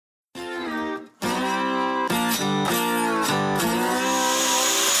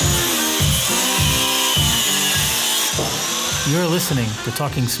You're listening to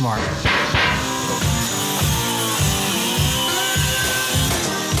Talking Smart.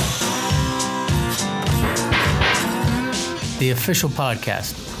 The official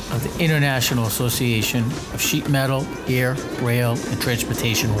podcast of the International Association of Sheet Metal, Air, Rail, and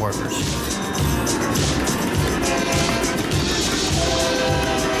Transportation Workers.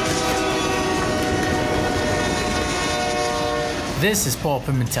 This is Paul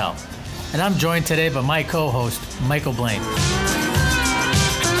Pimentel, and I'm joined today by my co-host, Michael Blaine.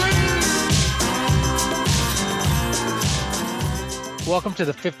 Welcome to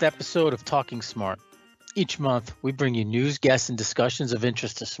the 5th episode of Talking Smart. Each month, we bring you news, guests, and discussions of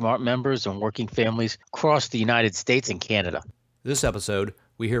interest to SMART members and working families across the United States and Canada. This episode,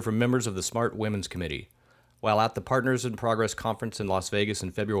 we hear from members of the SMART Women's Committee. While at the Partners in Progress conference in Las Vegas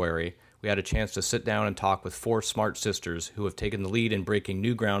in February, we had a chance to sit down and talk with 4 SMART sisters who have taken the lead in breaking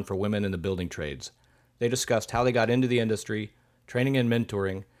new ground for women in the building trades. They discussed how they got into the industry, training and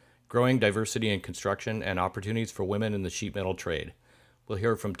mentoring, growing diversity in construction, and opportunities for women in the sheet metal trade. We'll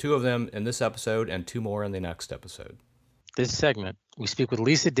hear from 2 of them in this episode and 2 more in the next episode. This segment, we speak with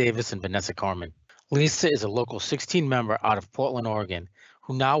Lisa Davis and Vanessa Carmen. Lisa is a local 16 member out of Portland, Oregon,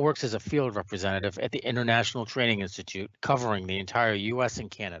 who now works as a field representative at the International Training Institute, covering the entire U.S.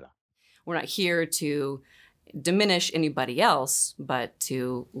 and Canada. We're not here to diminish anybody else, but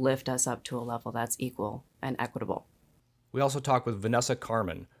to lift us up to a level that's equal and equitable. We also talk with Vanessa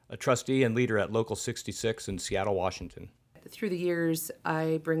Carmen, a trustee and leader at Local 66 in Seattle, Washington. Through the years,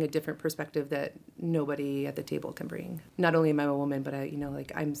 I bring a different perspective that nobody at the table can bring. Not only am I a woman, but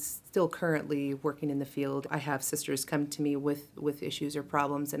I'm still currently working in the field. I have sisters come to me with issues or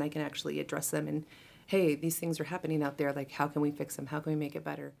problems, and I can actually address them and, hey, these things are happening out there. Like, how can we fix them? How can we make it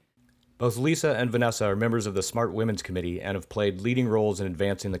better? Both Lisa and Vanessa are members of the SMART Women's Committee and have played leading roles in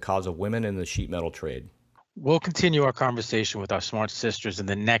advancing the cause of women in the sheet metal trade. We'll continue our conversation with our SMART sisters in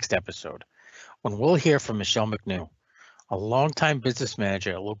the next episode, when we'll hear from Michelle McNew, a longtime business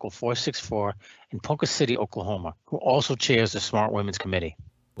manager at Local 464 in Ponca City, Oklahoma, who also chairs the SMART Women's Committee.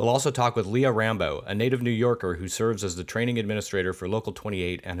 We'll also talk with Leah Rambo, a native New Yorker who serves as the training administrator for Local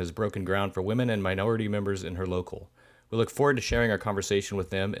 28 and has broken ground for women and minority members in her local. We look forward to sharing our conversation with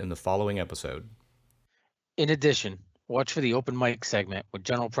them in the following episode. In addition, watch for the open mic segment with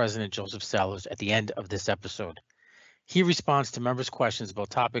General President Joseph Sellers at the end of this episode. He responds to members' questions about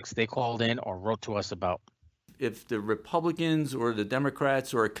topics they called in or wrote to us about. If the Republicans or the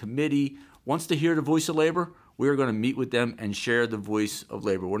Democrats or a committee wants to hear the voice of labor, we are going to meet with them and share the voice of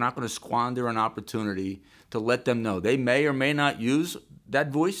labor. We're not going to squander an opportunity to let them know. They may or may not use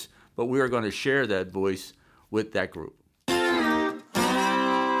that voice, but we are going to share that voice with that group.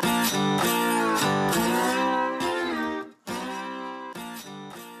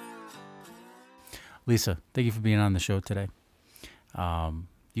 Lisa, thank you for being on the show today.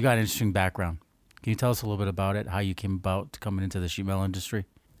 You got an interesting background. Can you tell us a little bit about it, how you came about coming into the sheet metal industry?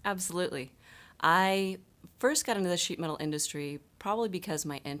 Absolutely. I first got into the sheet metal industry probably because of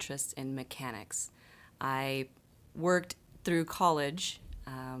my interest in mechanics. I worked through college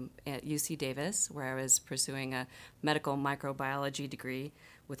at UC Davis, where I was pursuing a medical microbiology degree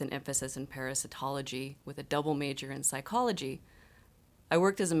with an emphasis in parasitology with a double major in psychology. I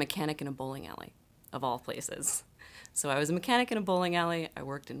worked as a mechanic in a bowling alley, of all places. So I was a mechanic in a bowling alley. I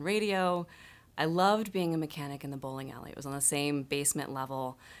worked in radio. I loved being a mechanic in the bowling alley. It was on the same basement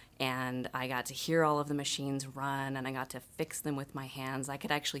level, and I got to hear all of the machines run, and I got to fix them with my hands. I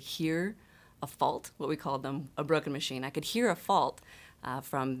could actually hear a fault, what we called them, a broken machine. I could hear a fault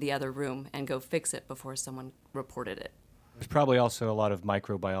from the other room and go fix it before someone reported it. There's probably also a lot of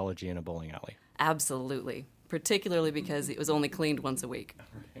microbiology in a bowling alley. Absolutely, particularly because it was only cleaned once a week.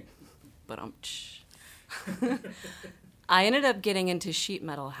 Right. But I ended up getting into sheet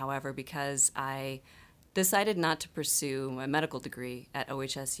metal, however, because I decided not to pursue my medical degree at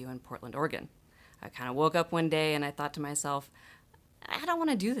OHSU in Portland, Oregon. I kind of woke up one day and I thought to myself, I don't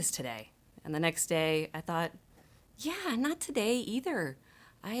want to do this today. And the next day I thought, yeah, not today either.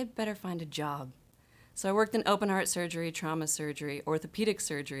 I had better find a job. So I worked in open heart surgery, trauma surgery, orthopedic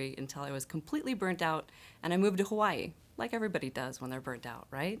surgery until I was completely burnt out, and I moved to Hawaii, like everybody does when they're burnt out,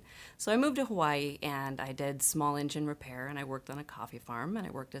 right? So I moved to Hawaii, and I did small engine repair, and I worked on a coffee farm, and I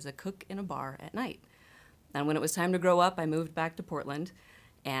worked as a cook in a bar at night. And when it was time to grow up, I moved back to Portland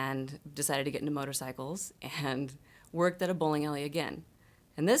and decided to get into motorcycles and worked at a bowling alley again.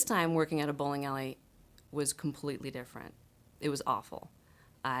 And this time, working at a bowling alley was completely different. It was awful.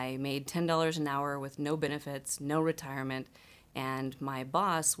 I made $10 an hour with no benefits, no retirement, and my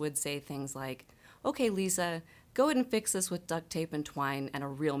boss would say things like, okay, Lisa, go ahead and fix this with duct tape and twine, and a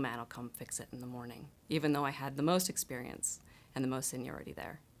real man will come fix it in the morning, even though I had the most experience. and the most seniority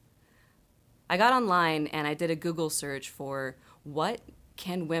there. I got online and I did a Google search for what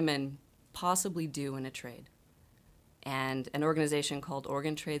can women possibly do in a trade. And an organization called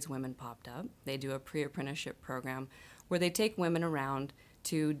Oregon Trades Women popped up. They do a pre-apprenticeship program where they take women around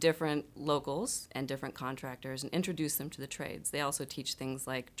to different locals and different contractors and introduce them to the trades. They also teach things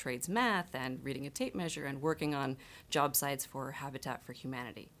like trades math and reading a tape measure and working on job sites for Habitat for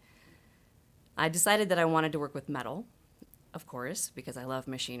Humanity. I decided that I wanted to work with metal, of course, because I love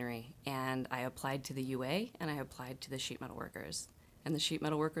machinery, and I applied to the UA and I applied to the sheet metal workers. And the sheet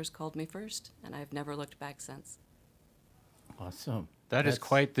metal workers called me first, and I've never looked back since. Awesome. That is That's-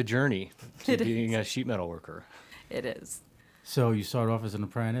 quite the journey to It being a sheet metal worker. It is. So you started off as an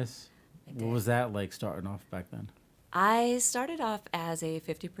apprentice. I What did. was that like starting off back then? I started off as a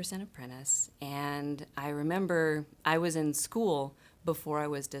 50% apprentice, and I remember I was in school before I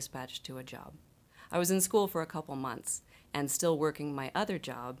was dispatched to a job. I was in school for a couple months and still working my other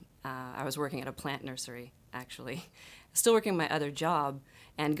job. I was working at a plant nursery, actually. Still working my other job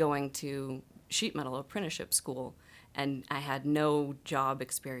and going to sheet metal apprenticeship school, and I had no job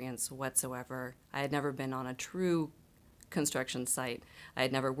experience whatsoever. I had never been on a true construction site. I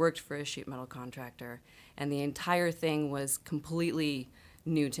had never worked for a sheet metal contractor, and the entire thing was completely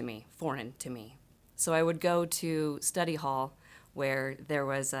new to me, foreign to me. So I would go to study hall where there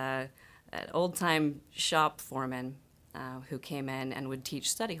was an old-time shop foreman who came in and would teach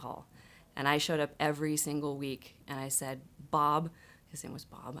study hall. And I showed up every single week, and I said, Bob, his name was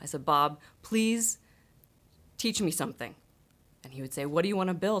Bob, I said, Bob, please teach me something. And he would say, what do you want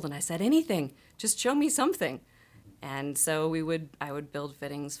to build? And I said, anything, just show me something. And so I would build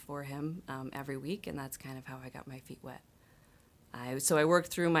fittings for him every week, and that's kind of how I got my feet wet. So I worked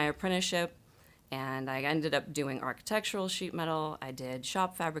through my apprenticeship, and I ended up doing architectural sheet metal. I did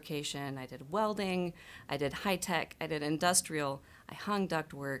shop fabrication. I did welding. I did high tech. I did industrial. I hung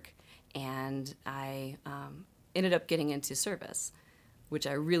duct work, and I ended up getting into service, which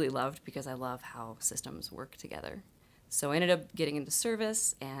I really loved because I love how systems work together. So I ended up getting into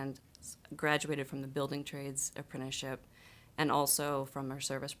service and graduated from the building trades apprenticeship and also from our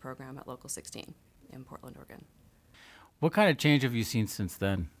service program at Local 16 in Portland, Oregon. What kind of change have you seen since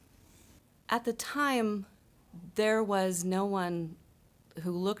then? At the time, there was no one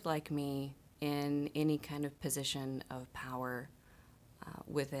who looked like me in any kind of position of power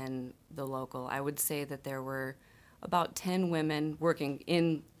within the local. I would say that there were about 10 women working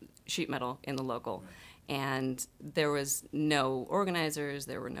in sheet metal in the local. And there was no organizers,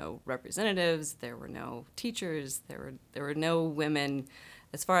 there were no representatives, there were no teachers, there were no women.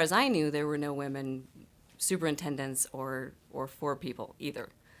 As far as I knew, there were no women superintendents or floor people either.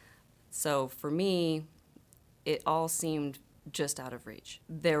 So for me, it all seemed just out of reach.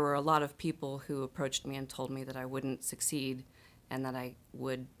 There were a lot of people who approached me and told me that I wouldn't succeed and that I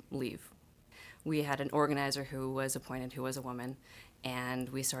would leave. We had an organizer who was appointed who was a woman, and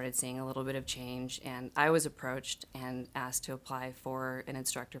we started seeing a little bit of change, and I was approached and asked to apply for an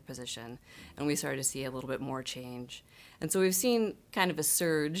instructor position, and we started to see a little bit more change. And so we've seen kind of a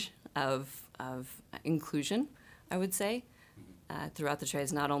surge of inclusion, I would say, throughout the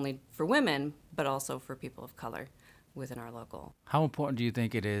trades, not only for women, but also for people of color within our local. How important do you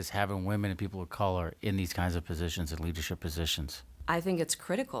think it is having women and people of color in these kinds of positions and leadership positions? I think it's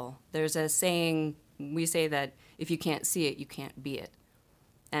critical. There's a saying, we say that if you can't see it, you can't be it.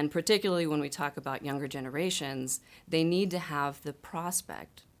 And particularly when we talk about younger generations, they need to have the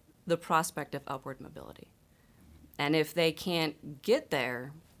prospect of upward mobility. And if they can't get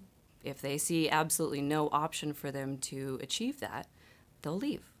there, if they see absolutely no option for them to achieve that, they'll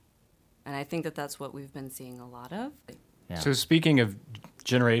leave. And I think that that's what we've been seeing a lot of. Yeah. So speaking of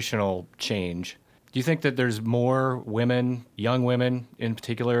generational change, do you think that there's more women, young women in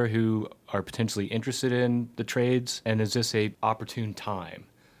particular, who are potentially interested in the trades? And is this a opportune time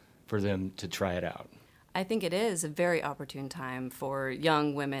for them to try it out? I think it is a very opportune time for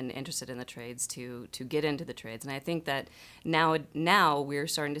young women interested in the trades to get into the trades. And I think that now we're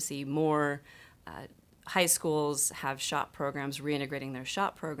starting to see more high schools have shop programs, reintegrating their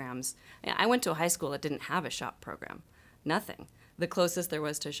shop programs. I went to a high school that didn't have a shop program, nothing. The closest there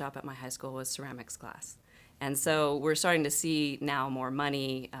was to a shop at my high school was ceramics class. And so we're starting to see now more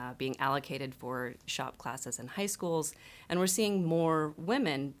money being allocated for shop classes in high schools, and we're seeing more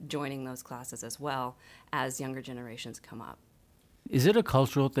women joining those classes as well as younger generations come up. Is it a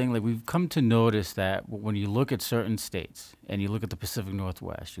cultural thing? Like, we've come to notice that when you look at certain states and you look at the Pacific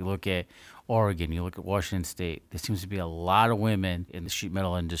Northwest, you look at Oregon, you look at Washington State, there seems to be a lot of women in the sheet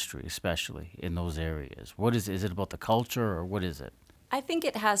metal industry, especially in those areas. What is it about the culture, or what is it? I think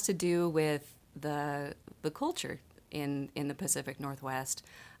it has to do with the culture. in the Pacific Northwest.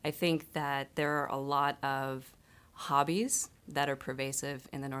 I think that there are a lot of hobbies that are pervasive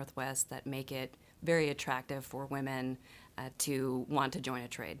in the Northwest that make it very attractive for women to want to join a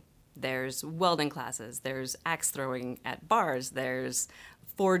trade. There's welding classes, there's axe throwing at bars, there's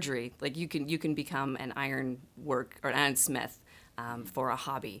forgery. Like you can become an ironsmith for a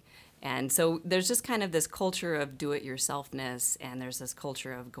hobby. And so there's just kind of this culture of do-it-yourselfness, and there's this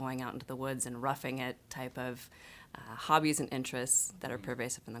culture of going out into the woods and roughing it type of hobbies and interests that are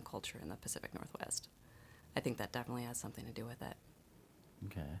pervasive in the culture in the Pacific Northwest. I think that definitely has something to do with it.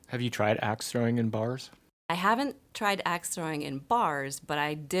 Okay. Have you tried axe throwing in bars? I haven't tried axe throwing in bars, but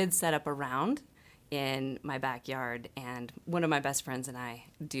I did set up a round in my backyard, and one of my best friends and I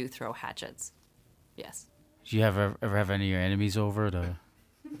do throw hatchets. Yes. Do you ever have any of your enemies over to?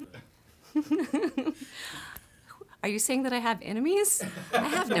 Are you saying that I have enemies? I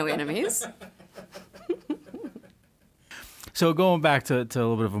have no enemies. So going back to a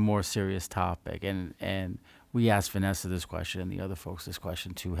little bit of a more serious topic, and we asked Vanessa this question and the other folks this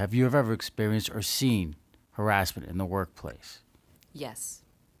question too. Have you ever experienced or seen harassment in the workplace? Yes.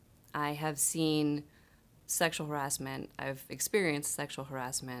 I have seen sexual harassment. I've experienced sexual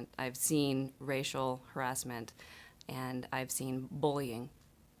harassment. I've seen racial harassment, and I've seen bullying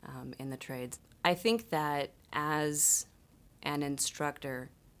in the trades. I think that as an instructor,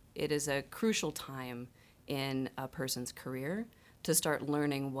 it is a crucial time in a person's career to start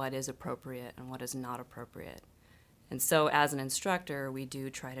learning what is appropriate and what is not appropriate. And so as an instructor, we do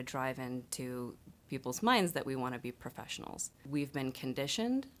try to drive into people's minds that we want to be professionals. We've been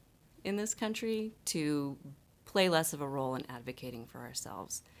conditioned in this country to play less of a role in advocating for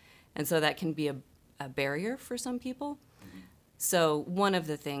ourselves. And so that can be a barrier for some people. So one of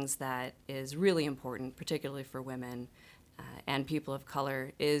the things that is really important, particularly for women and people of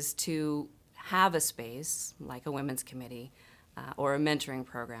color, is to have a space like a women's committee or a mentoring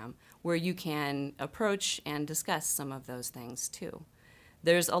program where you can approach and discuss some of those things too.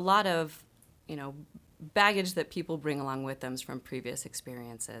 There's a lot of, baggage that people bring along with them from previous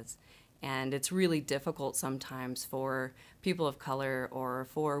experiences. And it's really difficult sometimes for people of color or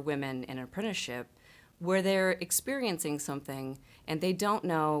for women in apprenticeship where they're experiencing something and they don't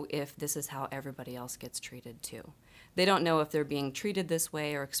know if this is how everybody else gets treated too. They don't know if they're being treated this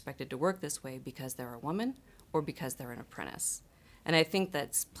way or expected to work this way because they're a woman or because they're an apprentice. And I think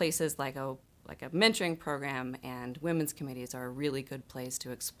that places like a mentoring program and women's committees are a really good place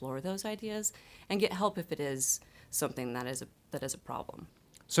to explore those ideas and get help if it is something that is a problem.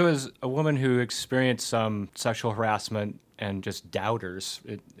 So as a woman who experienced some sexual harassment and just doubters,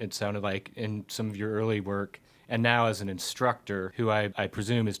 it sounded like in some of your early work, and now as an instructor who I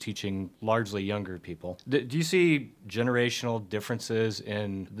presume is teaching largely younger people, do you see generational differences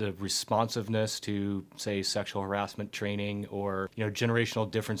in the responsiveness to, say, sexual harassment training or generational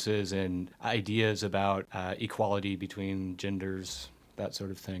differences in ideas about equality between genders, that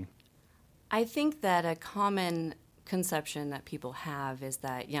sort of thing? I think that a common conception that people have is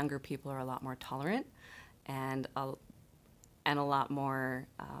that younger people are a lot more tolerant and a lot more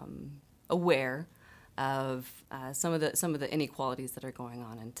aware of some of the inequalities that are going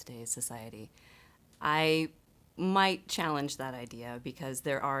on in today's society. I might challenge that idea because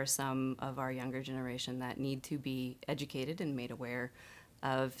there are some of our younger generation that need to be educated and made aware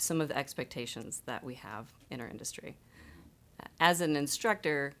of some of the expectations that we have in our industry. As an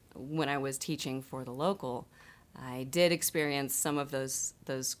instructor, when I was teaching for the local, I did experience some of those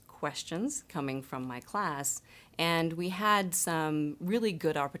questions coming from my class, and we had some really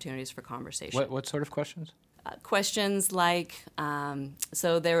good opportunities for conversation. What sort of questions? Questions like,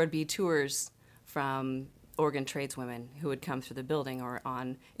 so there would be tours from Oregon tradeswomen who would come through the building, or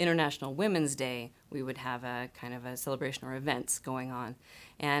on International Women's Day, we would have a kind of a celebration or events going on.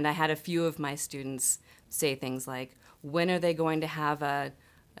 And I had a few of my students say things like, when are they going to have an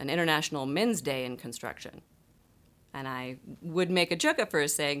International Men's Day in construction? And I would make a joke at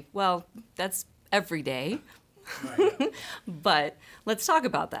first saying, well, that's every day. Right. But let's talk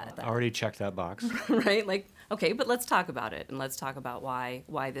about that. I already checked that box. Right? Like, okay, but let's talk about it, and let's talk about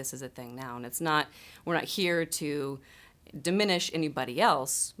why this is a thing now. And we're not here to diminish anybody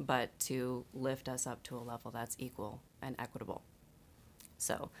else, but to lift us up to a level that's equal and equitable.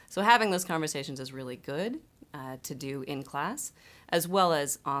 So having those conversations is really good to do in class, as well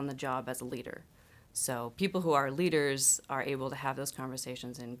as on the job as a leader. So people who are leaders are able to have those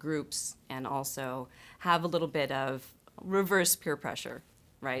conversations in groups and also have a little bit of reverse peer pressure,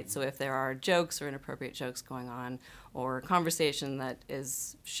 right? So if there are jokes or inappropriate jokes going on, or conversation that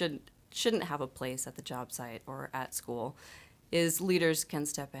shouldn't have a place at the job site or at school, leaders can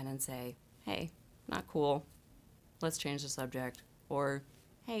step in and say, hey, not cool. let's change the subject. Or,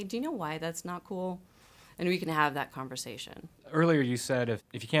 hey, do you know why that's not cool? And we can have that conversation. Earlier you said if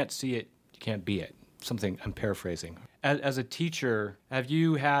you can't see it, you can't be it. Something I'm paraphrasing. As a teacher, have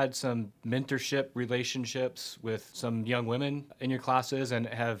you had some mentorship relationships with some young women in your classes, and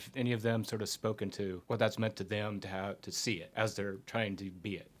have any of them sort of spoken to what that's meant to them to see it as they're trying to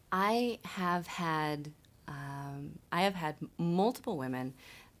be it? I have had multiple women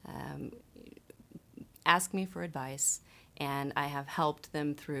ask me for advice, and I have helped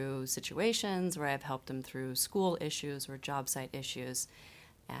them through situations where I've helped them through school issues or job site issues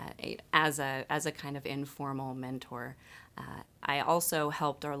as a kind of informal mentor. I also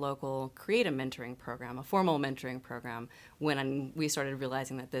helped our local create a mentoring program, a formal mentoring program, when we started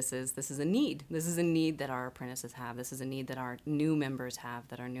realizing that this is a need. This is a need that our apprentices have. This is a need that our new members have,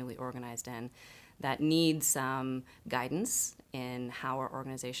 that are newly organized in, that needs some guidance in how our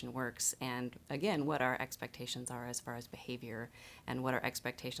organization works, and again, what our expectations are as far as behavior, and what our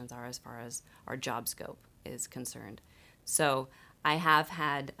expectations are as far as our job scope is concerned. So I have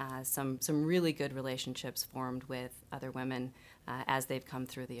had some really good relationships formed with other women as they've come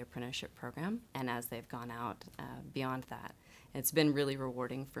through the apprenticeship program and as they've gone out beyond that. It's been really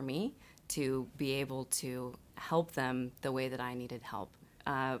rewarding for me to be able to help them the way that I needed help.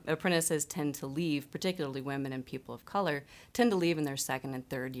 Apprentices tend to leave, particularly women and people of color, tend to leave in their second and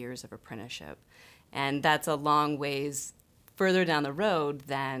third years of apprenticeship. And that's a long ways further down the road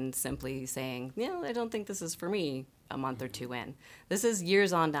than simply saying, I don't think this is for me a month or two in. This is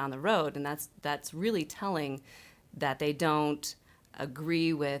years on down the road, and that's really telling that they don't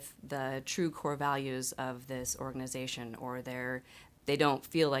agree with the true core values of this organization, or they don't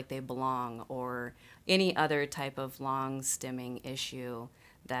feel like they belong, or any other type of long stemming issue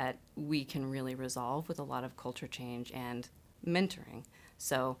that we can really resolve with a lot of culture change and mentoring.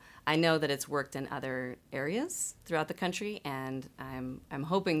 So I know that it's worked in other areas throughout the country, and I'm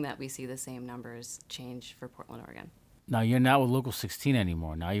hoping that we see the same numbers change for Portland, Oregon. Now, you're not with Local 16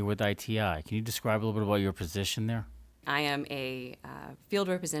 anymore. Now you're with ITI. Can you describe a little bit about your position there? I am a field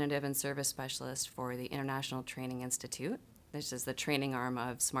representative and service specialist for the International Training Institute. This is the training arm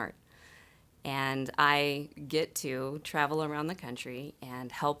of SMART. And I get to travel around the country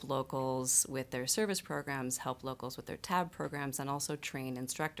and help locals with their service programs, help locals with their TAB programs, and also train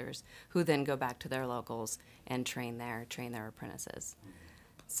instructors who then go back to their locals and train their apprentices.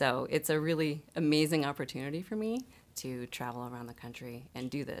 So it's a really amazing opportunity for me to travel around the country and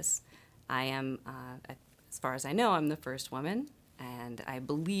do this. I am, as far as I know, I'm the first woman, and I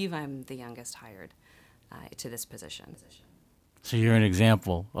believe I'm the youngest hired to this position. So you're an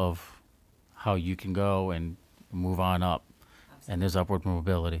example of how you can go and move on up. Absolutely. And there's upward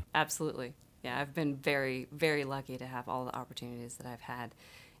mobility. Absolutely. Yeah, I've been very, very lucky to have all the opportunities that I've had,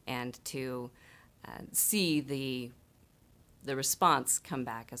 and to see the response come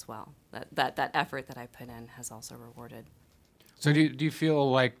back as well. That effort that I put in has also rewarded. So do you feel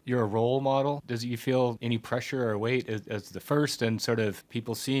like you're a role model? Does you feel any pressure or weight as the first, and sort of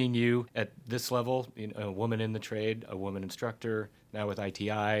people seeing you at this level, a woman in the trade, a woman instructor, now with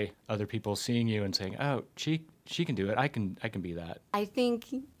ITI, other people seeing you and saying, oh, she can do it, I can be that? I think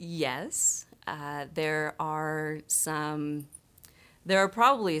yes. There are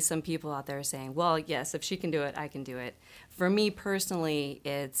probably some people out there saying, well, yes, if she can do it, I can do it. For me personally,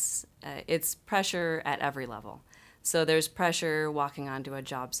 it's pressure at every level. So there's pressure walking onto a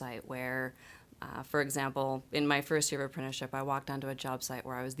job site where, for example, in my first year of apprenticeship, I walked onto a job site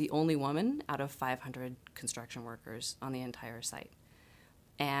where I was the only woman out of 500 construction workers on the entire site.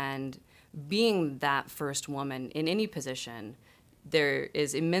 And being that first woman in any position, there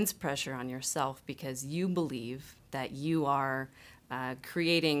is immense pressure on yourself, because you believe that you are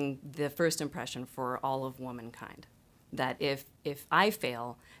creating the first impression for all of womankind. That if I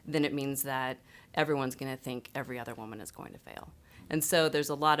fail, then it means that everyone's going to think every other woman is going to fail. And so there's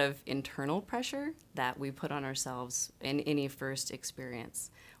a lot of internal pressure that we put on ourselves in any first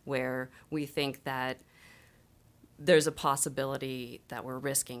experience, where we think that there's a possibility that we're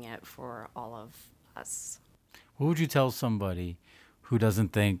risking it for all of us. What would you tell somebody who doesn't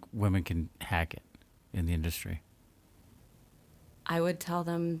think women can hack it in the industry? I would tell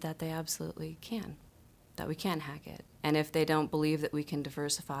them that they absolutely can, that we can hack it. And if they don't believe that we can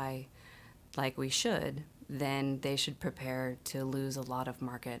diversify like we should, then they should prepare to lose a lot of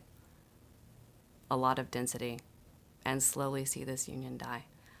market, a lot of density, and slowly see this union die.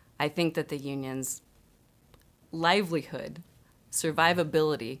 I think that the union's livelihood,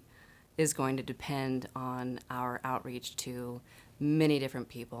 survivability, is going to depend on our outreach to many different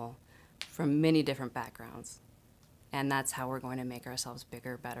people from many different backgrounds. And that's how we're going to make ourselves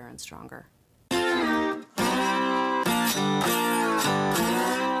bigger, better, and stronger.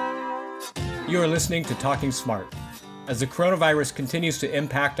 You are listening to Talking Smart. As the coronavirus continues to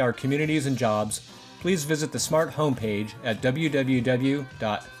impact our communities and jobs, please visit the SMART homepage at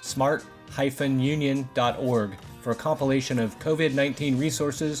www.smart-union.org for a compilation of COVID-19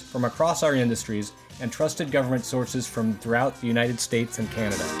 resources from across our industries and trusted government sources from throughout the United States and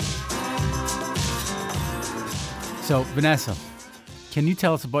Canada. So, Vanessa, can you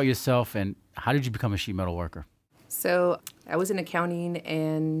tell us about yourself and how did you become a sheet metal worker? So I was in accounting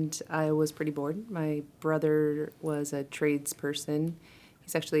and I was pretty bored. My brother was a tradesperson.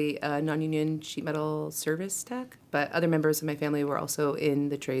 He's actually a non-union sheet metal service tech, but other members of my family were also in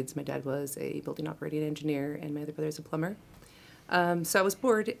the trades. My dad was a building operating engineer and my other brother is a plumber. So I was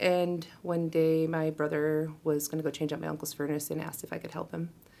bored, and one day my brother was going to go change out my uncle's furnace and asked if I could help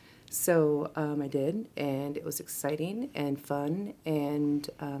him. So I did, and it was exciting and fun, and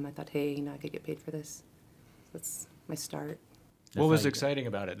I thought, hey, I could get paid for this. That's my start. What was exciting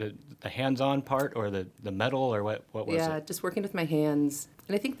about it? The hands-on part or the metal, or what was it? Yeah, just working with my hands.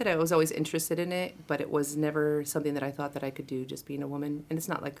 And I think that I was always interested in it, but it was never something that I thought that I could do just being a woman. And it's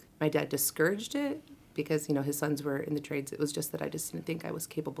not like my dad discouraged it because, his sons were in the trades. It was just that I just didn't think I was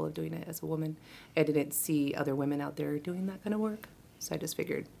capable of doing it as a woman. I didn't see other women out there doing that kind of work. So I just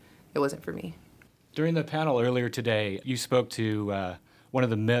figured it wasn't for me. During the panel earlier today, you spoke to one of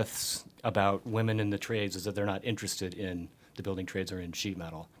the myths about women in the trades is that they're not interested in the building trades or in sheet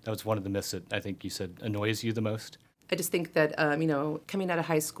metal. That was one of the myths that I think you said annoys you the most. I just think that, coming out of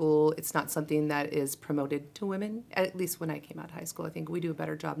high school, it's not something that is promoted to women, at least when I came out of high school. I think we do a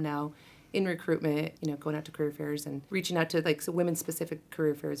better job now in recruitment, going out to career fairs and reaching out to women-specific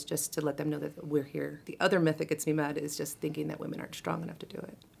career fairs just to let them know that we're here. The other myth that gets me mad is just thinking that women aren't strong enough to do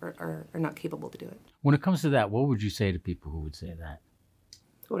it or are not capable to do it. When it comes to that, what would you say to people who would say that?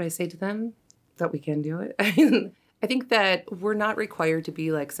 What would I say to them? That we can do it? I think that we're not required to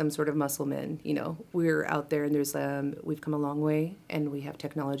be like some sort of muscle men. We're out there and there's we've come a long way, and we have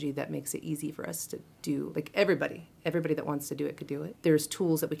technology that makes it easy for us to do. Like everybody that wants to do it could do it. There's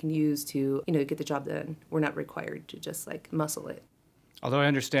tools that we can use to get the job done. We're not required to just muscle it. Although I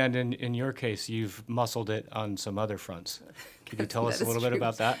understand in your case, you've muscled it on some other fronts. Could you tell us a little bit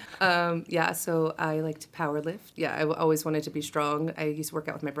about that? Yeah, so I like to power lift. Yeah, I always wanted to be strong. I used to work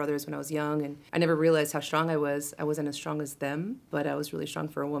out with my brothers when I was young, and I never realized how strong I was. I wasn't as strong as them, but I was really strong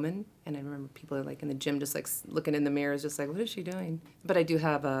for a woman. And I remember people in the gym just looking in the mirrors, just what is she doing? But I do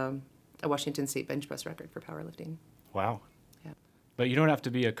have a Washington State bench press record for powerlifting. Wow. Yeah. But you don't have to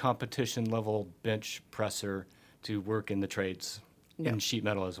be a competition level bench presser to work in the trades. No. In sheet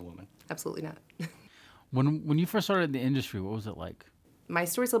metal as a woman? Absolutely not. When you first started in the industry, what was it like? My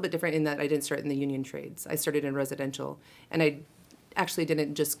story's a little bit different in that I didn't start in the union trades. I started in residential, and I actually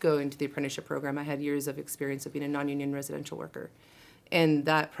didn't just go into the apprenticeship program. I had years of experience of being a non-union residential worker, and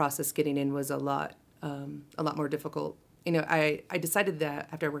that process getting in was a lot more difficult. I decided that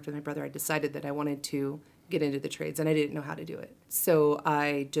after I worked with my brother, I decided that I wanted to get into the trades, and I didn't know how to do it. So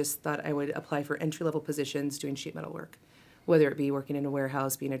I just thought I would apply for entry-level positions doing sheet metal work, whether it be working in a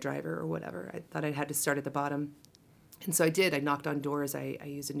warehouse, being a driver, or whatever. I thought I had to start at the bottom. And so I did. I knocked on doors. I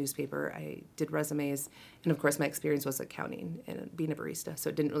used a newspaper. I did resumes. And, of course, my experience was accounting and being a barista. So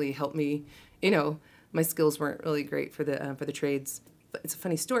it didn't really help me. My skills weren't really great for the trades. But it's a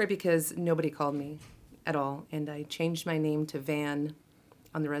funny story because nobody called me at all. And I changed my name to Van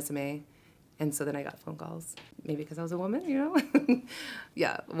on the resume. And so then I got phone calls, maybe because I was a woman,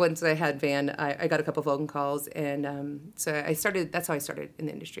 Yeah, once I had Van, I got a couple phone calls, and so that's how I started in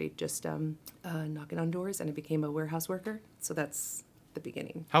the industry, just knocking on doors, and I became a warehouse worker. So that's the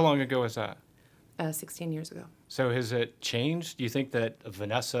beginning. How long ago was that? 16 years ago. So has it changed? Do you think that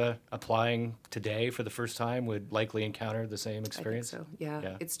Vanessa applying today for the first time would likely encounter the same experience? I think so.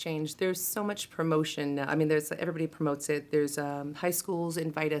 Yeah, it's changed. There's so much promotion now. I mean, everybody promotes it. There's high schools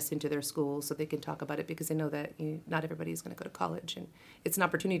invite us into their schools so they can talk about it because they know that not everybody's going to go to college, and it's an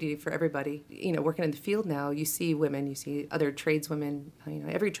opportunity for everybody. Working in the field now, you see women, you see other tradeswomen,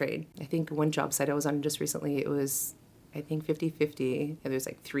 every trade. I think one job site I was on just recently, it was, I think 50-50, and there's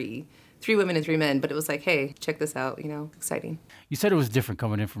three women and 3 men, but it was hey, check this out, exciting. You said it was different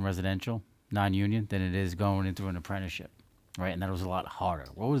coming in from residential, non-union, than it is going into an apprenticeship, right? And that was a lot harder.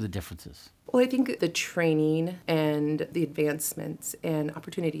 What were the differences? Well, I think the training and the advancements and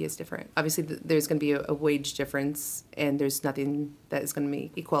opportunity is different. Obviously, there's going to be a wage difference, and there's nothing that is going to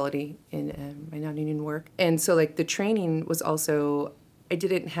make equality in my non-union work. And so, the training was also I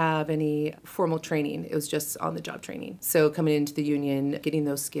didn't have any formal training. It was just on-the-job training. So coming into the union, getting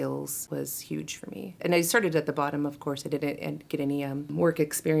those skills was huge for me. And I started at the bottom, of course. I didn't get any work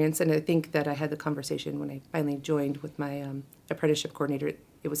experience. And I think that I had the conversation when I finally joined with my apprenticeship coordinator.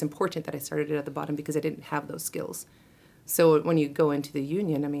 It was important that I started at the bottom because I didn't have those skills. So when you go into the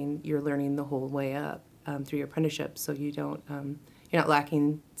union, I mean, you're learning the whole way up through your apprenticeship. So you're not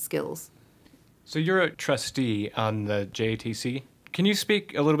lacking skills. So you're a trustee on the JATC. Can you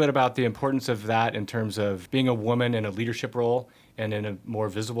speak a little bit about the importance of that in terms of being a woman in a leadership role and in a more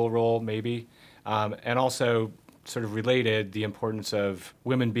visible role, maybe? And also, sort of related, the importance of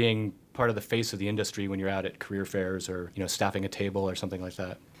women being part of the face of the industry when you're out at career fairs or, staffing a table or something like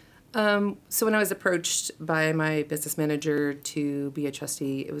that? So when I was approached by my business manager to be a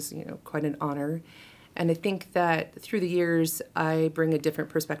trustee, it was, quite an honor. And I think that through the years, I bring a different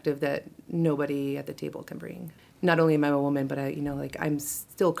perspective that nobody at the table can bring. Not only am I a woman, but I'm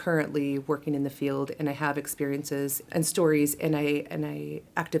still currently working in the field, and I have experiences and stories, and I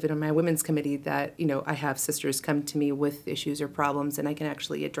active in my women's committee that, I have sisters come to me with issues or problems, and I can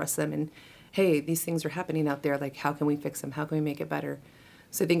actually address them. And hey, these things are happening out there. Like, how can we fix them? How can we make it better?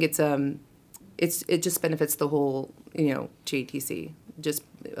 So I think it just benefits the whole, JTC, just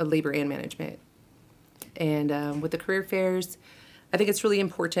labor and management. And with the career fairs, I think it's really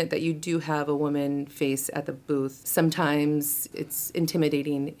important that you do have a woman face at the booth. Sometimes it's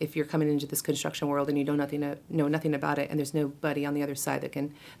intimidating if you're coming into this construction world and you know nothing about it, and there's nobody on the other side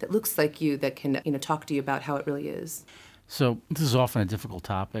that looks like you that can talk to you about how it really is. So this is often a difficult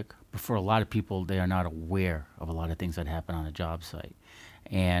topic, but for a lot of people, they are not aware of a lot of things that happen on a job site.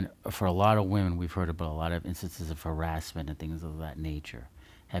 And for a lot of women, we've heard about a lot of instances of harassment and things of that nature.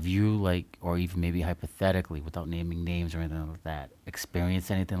 Have you, or even maybe hypothetically, without naming names or anything like that,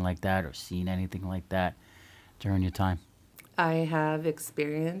 experienced anything like that or seen anything like that during your time? I have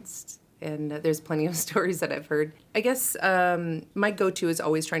experienced, and there's plenty of stories that I've heard. I guess my go-to is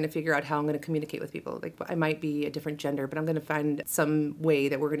always trying to figure out how I'm going to communicate with people. Like, I might be a different gender, but I'm going to find some way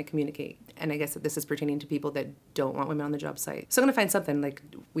that we're going to communicate. And I guess that this is pertaining to people that don't want women on the job site. So I'm going to find something, like,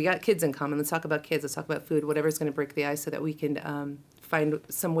 we got kids in common. Let's talk about kids. Let's talk about food, whatever's going to break the ice so that we can find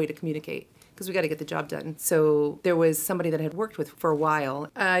some way to communicate, because we got to get the job done. So there was somebody that I had worked with for a while.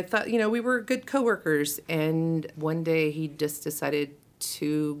 I thought, we were good coworkers, and one day he just decided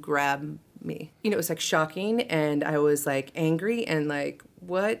to grab me. It was like shocking, and I was like angry and like,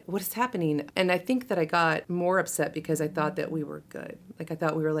 what is happening? And I think that I got more upset because I thought that we were good. Like, I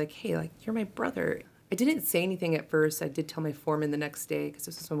thought we were like, hey, like, you're my brother. I didn't say anything at first. I did tell my foreman the next day, because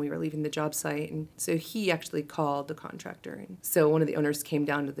this was when we were leaving the job site. And so he actually called the contractor. And so one of the owners came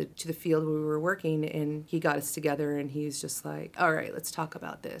down to the field where we were working, and he got us together, and he's just like, all right, let's talk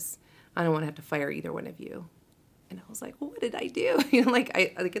about this. I don't want to have to fire either one of you. And I was like, well, what did I do?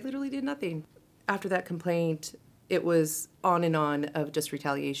 I literally did nothing. After that complaint, it was on and on of just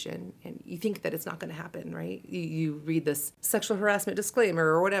retaliation. And you think that it's not going to happen, right? You read this sexual harassment disclaimer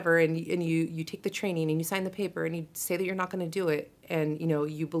or whatever, and you take the training and you sign the paper and you say that you're not going to do it. And,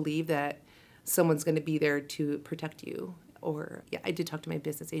 you believe that someone's going to be there to protect you. Or, yeah, I did talk to my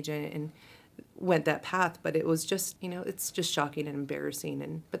business agent and went that path, but it was just, it's just shocking and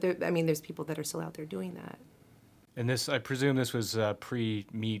embarrassing. But there's people that are still out there doing that. And this, I presume this was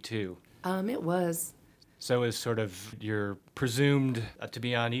pre-Me Too. It was. So as sort of you're presumed to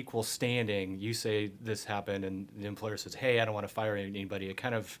be on equal standing, you say this happened and the employer says, hey, I don't want to fire anybody. It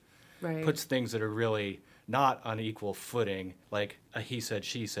kind of puts things that are really not on equal footing, like a he said,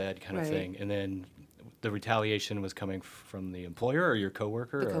 she said kind of thing. And then the retaliation was coming from the employer or your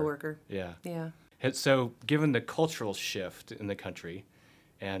coworker? The coworker. Yeah. Yeah. So given the cultural shift in the country,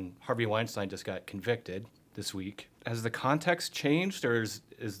 and Harvey Weinstein just got convicted this week, has the context changed, or is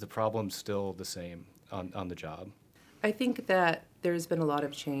the problem still the same on the job? I think that there's been a lot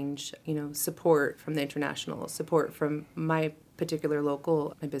of change, support from the international, support from my particular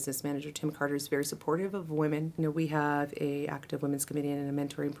local. My business manager, Tim Carter, is very supportive of women. We have a active women's committee and a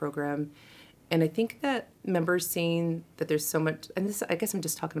mentoring program. And I think that members seeing that there's so much, and this, I guess I'm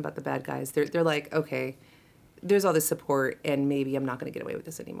just talking about the bad guys. They're like, okay, there's all this support, and maybe I'm not going to get away with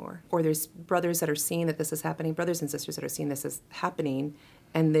this anymore. Or there's brothers that are seeing that this is happening, brothers and sisters that are seeing this is happening,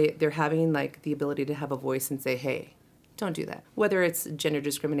 and they're having like the ability to have a voice and say, hey, don't do that. Whether it's gender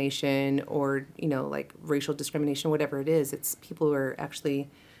discrimination or, like racial discrimination, whatever it is, it's people who are actually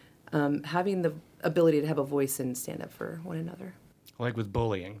having the ability to have a voice and stand up for one another. Like with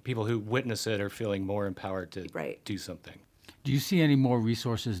bullying, people who witness it are feeling more empowered to do something. Do you see any more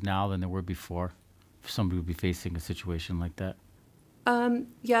resources now than there were before for somebody who would be facing a situation like that?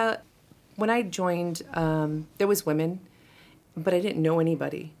 Yeah. When I joined, there was women, but I didn't know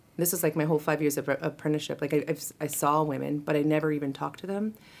anybody. This is like my whole 5 years of apprenticeship. Like I saw women, but I never even talked to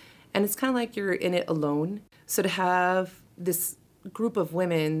them. And it's kind of like you're in it alone. So to have this group of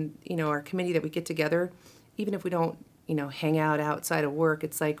women, our committee that we get together, even if we don't, hang out outside of work,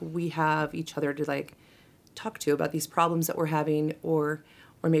 it's like we have each other to like talk to about these problems that we're having, or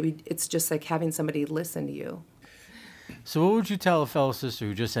maybe it's just like having somebody listen to you. So what would you tell a fellow sister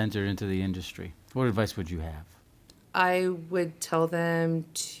who just entered into the industry? What advice would you have? I would tell them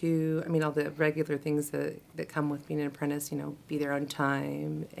to, all the regular things that come with being an apprentice, be there on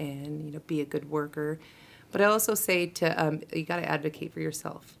time and, be a good worker. But I also say to, you got to advocate for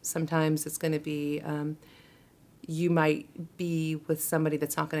yourself. Sometimes it's going to be, you might be with somebody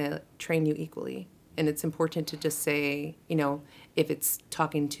that's not going to train you equally. And it's important to just say, if it's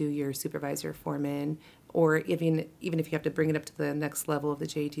talking to your supervisor, foreman, or even if you have to bring it up to the next level of the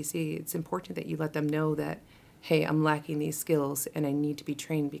JATC, it's important that you let them know that, hey, I'm lacking these skills and I need to be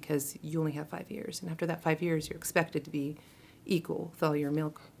trained because you only have 5 years. And after that 5 years, you're expected to be equal with all your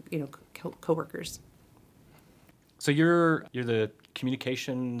male, coworkers. So you're the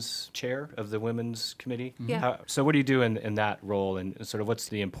communications chair of the women's committee? Yeah. So what do you do in that role, and sort of what's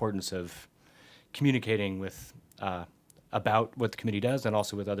the importance of communicating with about what the committee does and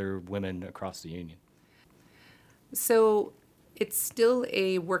also with other women across the union? So it's still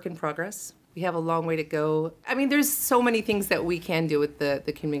a work in progress. We have a long way to go. There's so many things that we can do with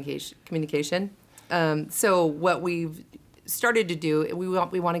the communication. So what we've started to do, we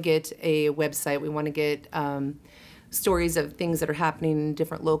want to get a website. We want to get stories of things that are happening in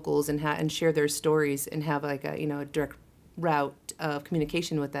different locals and share their stories and have like a direct route of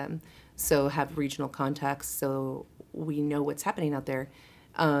communication with them. So have regional contacts so we know what's happening out there.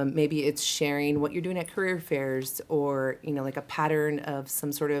 Maybe it's sharing what you're doing at career fairs, or like a pattern of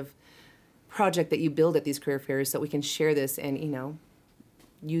some sort of project that you build at these career fairs, so we can share this and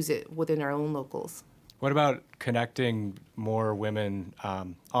use it within our own locals. What about connecting more women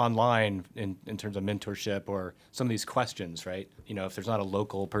online in terms of mentorship or some of these questions, right? If there's not a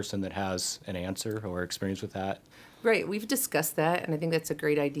local person that has an answer or experience with that. Right. We've discussed that, and I think that's a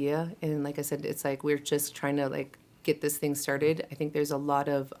great idea. And like I said, it's like we're just trying to get this thing started. I think there's a lot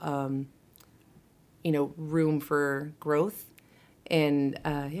of room for growth. And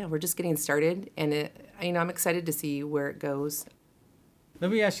we're just getting started, and I'm excited to see where it goes.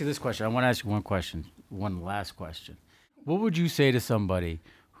 Let me ask you this question. I want to ask you one last question. What would you say to somebody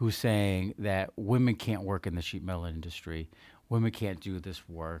who's saying that women can't work in the sheet metal industry, women can't do this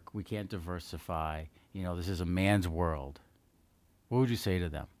work, we can't diversify, this is a man's world? What would you say to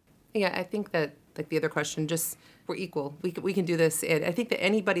them? Yeah, I think that, like the other question, just we're equal. We can do this. And I think that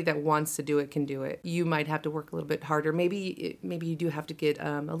anybody that wants to do it can do it. You might have to work a little bit harder. Maybe you do have to get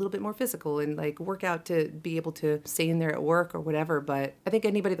a little bit more physical and work out to be able to stay in there at work or whatever. But I think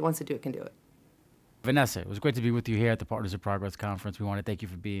anybody that wants to do it can do it. Vanessa, it was great to be with you here at the Partners of Progress Conference. We want to thank you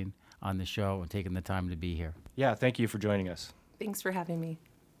for being on the show and taking the time to be here. Yeah, thank you for joining us. Thanks for having me.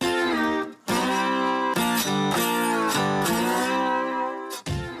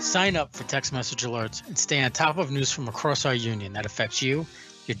 Sign up for text message alerts and stay on top of news from across our union that affects you,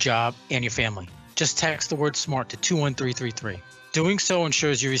 your job, and your family. Just text the word SMART to 21333. Doing so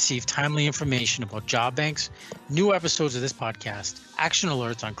ensures you receive timely information about job banks, new episodes of this podcast, action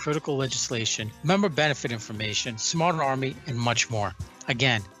alerts on critical legislation, member benefit information, Smart Army, and much more.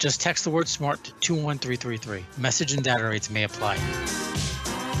 Again, just text the word SMART to 21333. Message and data rates may apply.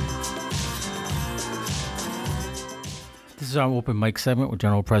 This is our open mic segment with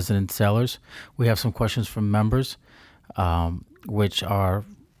General President Sellers. We have some questions from members, which are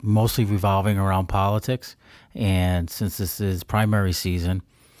mostly revolving around politics. And since this is primary season,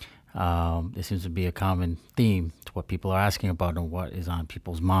 there seems to be a common theme to what people are asking about and what is on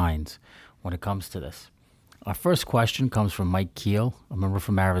people's minds when it comes to this. Our first question comes from Mike Keel, a member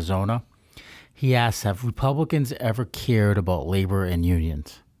from Arizona. He asks, have Republicans ever cared about labor and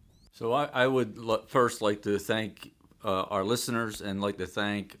unions? So I would first like to thank our listeners and like to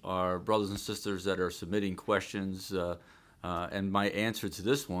thank our brothers and sisters that are submitting questions. And my answer to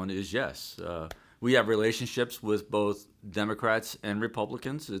this one is yes. We have relationships with both Democrats and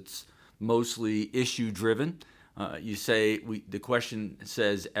Republicans. It's mostly issue-driven. You say the question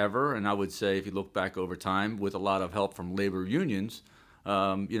says ever, and I would say if you look back over time, with a lot of help from labor unions,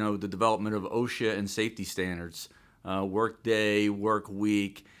 the development of OSHA and safety standards, work day, work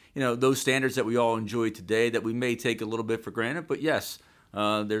week, those standards that we all enjoy today that we may take a little bit for granted. But yes,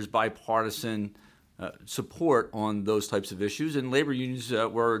 there's bipartisan support on those types of issues, and labor unions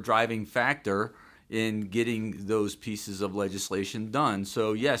were a driving factor in getting those pieces of legislation done.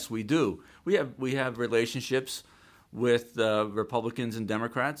 So yes, we do. We have relationships with Republicans and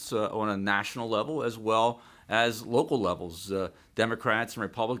Democrats on a national level as well as local levels. Democrats and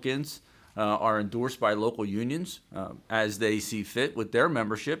Republicans are endorsed by local unions as they see fit with their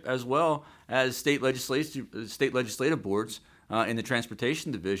membership, as well as state legislative boards in the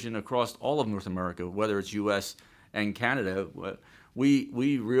transportation division across all of North America, whether it's U.S. and Canada. We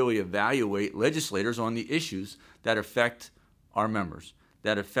really evaluate legislators on the issues that affect our members,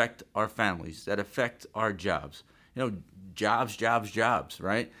 that affect our families, that affect our jobs. Jobs,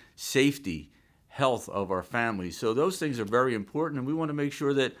 right? Safety, health of our families. So those things are very important, and we want to make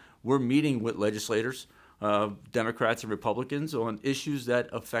sure that we're meeting with legislators, Democrats and Republicans, on issues that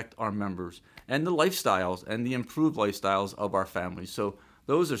affect our members and the lifestyles and the improved lifestyles of our families. So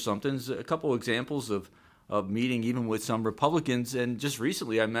those are a couple examples of meeting even with some Republicans. And just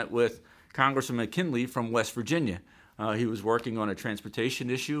recently I met with Congressman McKinley from West Virginia. He was working on a transportation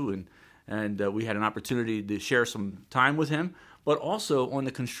issue, and we had an opportunity to share some time with him. But also on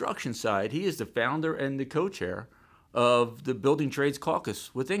the construction side, he is the founder and the co-chair of the Building Trades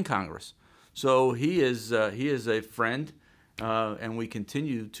Caucus within Congress. So he is a friend, and we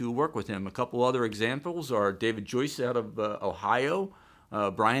continue to work with him. A couple other examples are David Joyce out of Ohio,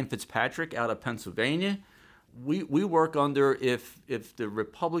 Brian Fitzpatrick out of Pennsylvania. We work under, if the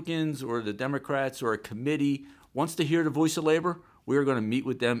Republicans or the Democrats or a committee wants to hear the voice of labor, we are going to meet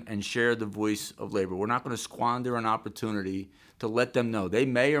with them and share the voice of labor. We're not going to squander an opportunity to let them know. They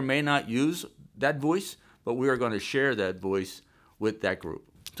may or may not use that voice, but we are going to share that voice with that group.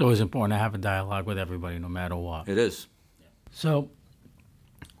 It's always important to have a dialogue with everybody, no matter what. It is. So,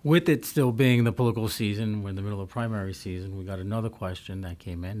 with it still being the political season, we're in the middle of primary season, we got another question that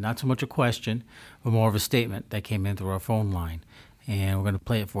came in. Not so much a question, but more of a statement that came in through our phone line. And we're going to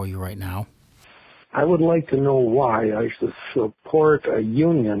play it for you right now. I would like to know why I should support a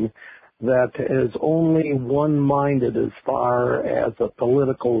union that is only one-minded as far as a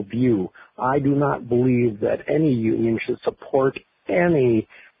political view. I do not believe that any union should support any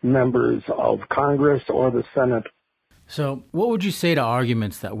members of Congress or the Senate. So what would you say to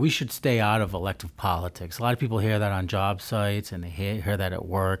arguments that we should stay out of elective politics? A lot of people hear that on job sites, and they hear that at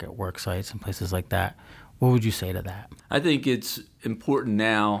work sites and places like that. What would you say to that? I think it's important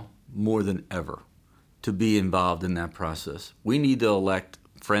now more than ever to be involved in that process. We need to elect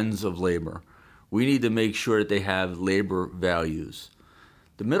friends of labor. We need to make sure that they have labor values.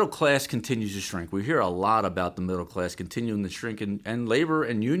 The middle class continues to shrink. We hear a lot about the middle class continuing to shrink, and labor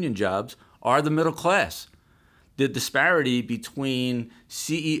and union jobs are the middle class. The disparity between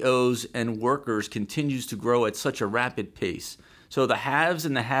CEOs and workers continues to grow at such a rapid pace. So the haves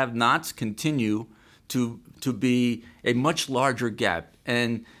and the have-nots continue to be a much larger gap.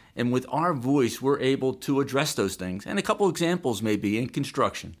 And with our voice, we're able to address those things. And a couple examples may be in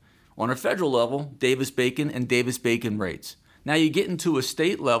construction. On a federal level, Davis-Bacon and Davis-Bacon rates. Now you get into a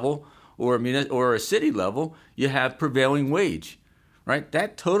state level or a city level, you have prevailing wage, right?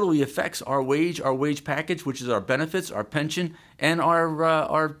 That totally affects our wage package, which is our benefits, our pension, and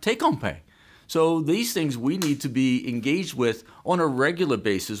our take-home pay. So these things we need to be engaged with on a regular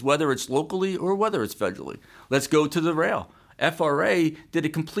basis, whether it's locally or whether it's federally. Let's go to the rail. FRA did a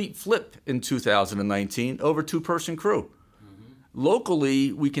complete flip in 2019 over two-person crew.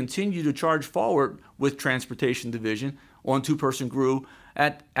 Locally, we continue to charge forward with Transportation Division on two-person crew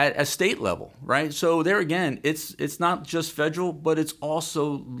at a state level, right? So there again, it's not just federal, but it's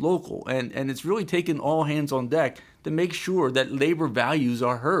also local, and it's really taken all hands on deck to make sure that labor values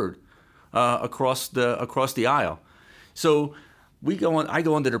are heard across the aisle. So I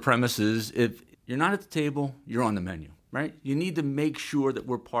go into the premises. If you're not at the table, you're on the menu, right? You need to make sure that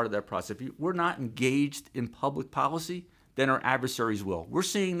we're part of that process. If we're not engaged in public policy, then our adversaries will. We're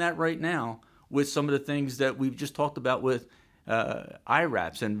seeing that right now with some of the things that we've just talked about with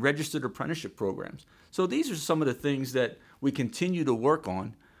IRAPs and registered apprenticeship programs. So these are some of the things that we continue to work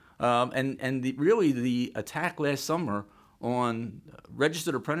on. Really the attack last summer on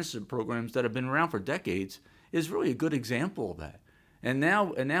registered apprenticeship programs that have been around for decades is really a good example of that. And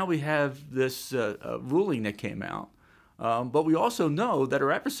now we have this ruling that came out. But we also know that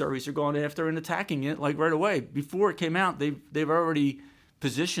our adversaries are going after and attacking it like right away. Before it came out, they've already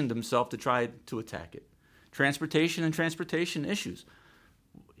positioned themselves to try to attack it. Transportation and transportation issues.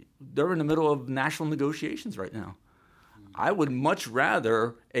 They're in the middle of national negotiations right now. I would much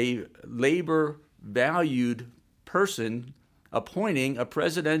rather a labor-valued person appointing a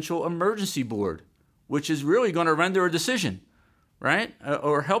presidential emergency board, which is really going to render a decision, right?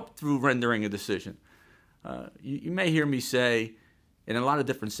 Or help through rendering a decision. You may hear me say, in a lot of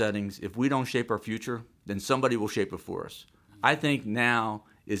different settings, if we don't shape our future, then somebody will shape it for us. I think now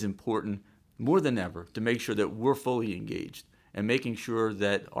is important more than ever to make sure that we're fully engaged and making sure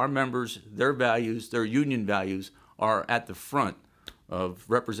that our members, their values, their union values are at the front of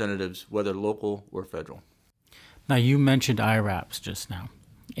representatives, whether local or federal. Now, you mentioned IRAPs just now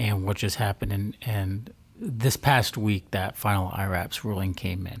and what just happened. And this past week, that final IRAPs ruling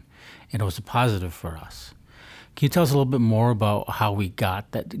came in, and it was a positive for us. Can you tell us a little bit more about how we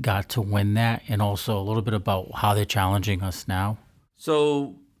got to win that, and also a little bit about how they're challenging us now?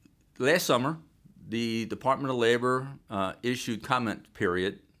 So last summer, the Department of Labor issued comment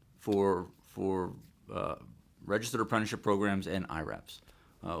period for registered apprenticeship programs and IRAPs.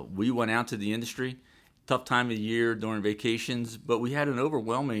 We went out to the industry, tough time of the year during vacations, but we had an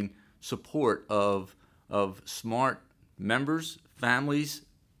overwhelming support of SMART members, families,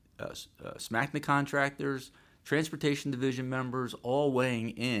 SMACNA contractors, Transportation Division members, all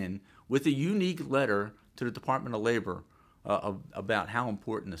weighing in with a unique letter to the Department of Labor about how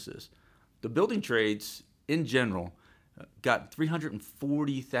important this is. The building trades, in general, got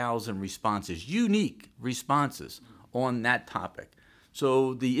 340,000 responses, unique responses on that topic.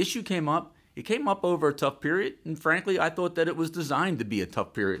 So the issue came up. It came up over a tough period, and frankly, I thought that it was designed to be a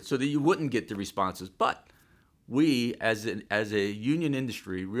tough period so that you wouldn't get the responses. But we, as a union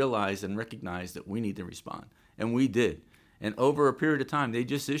industry, realized and recognized that we need to respond, and we did. And over a period of time, they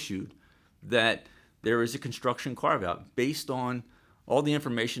just issued that there is a construction carve-out based on all the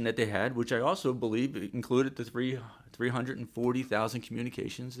information that they had, which I also believe included the 340,000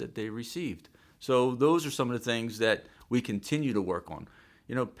 communications that they received. So those are some of the things that we continue to work on.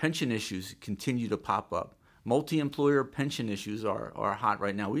 You know, pension issues continue to pop up. Multi-employer pension issues are hot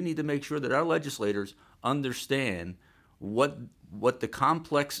right now. We need to make sure that our legislators understand what the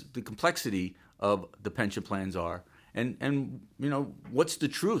complexity of the pension plans are, and you know, what's the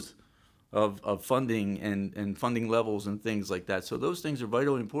truth of funding and funding levels and things like that. So those things are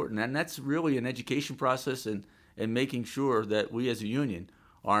vitally important, and that's really an education process and making sure that we as a union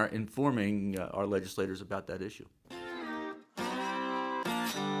are informing our legislators about that issue.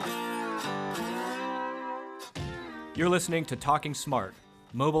 You're listening to Talking Smart.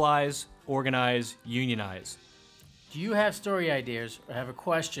 Mobilize, organize, unionize. Do you have story ideas or have a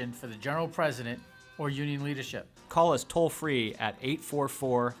question for the General President or union leadership? Call us toll-free at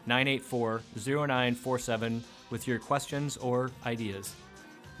 844-984-0947 with your questions or ideas.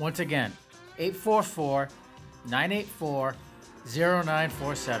 Once again,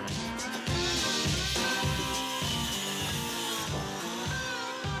 844-984-0947.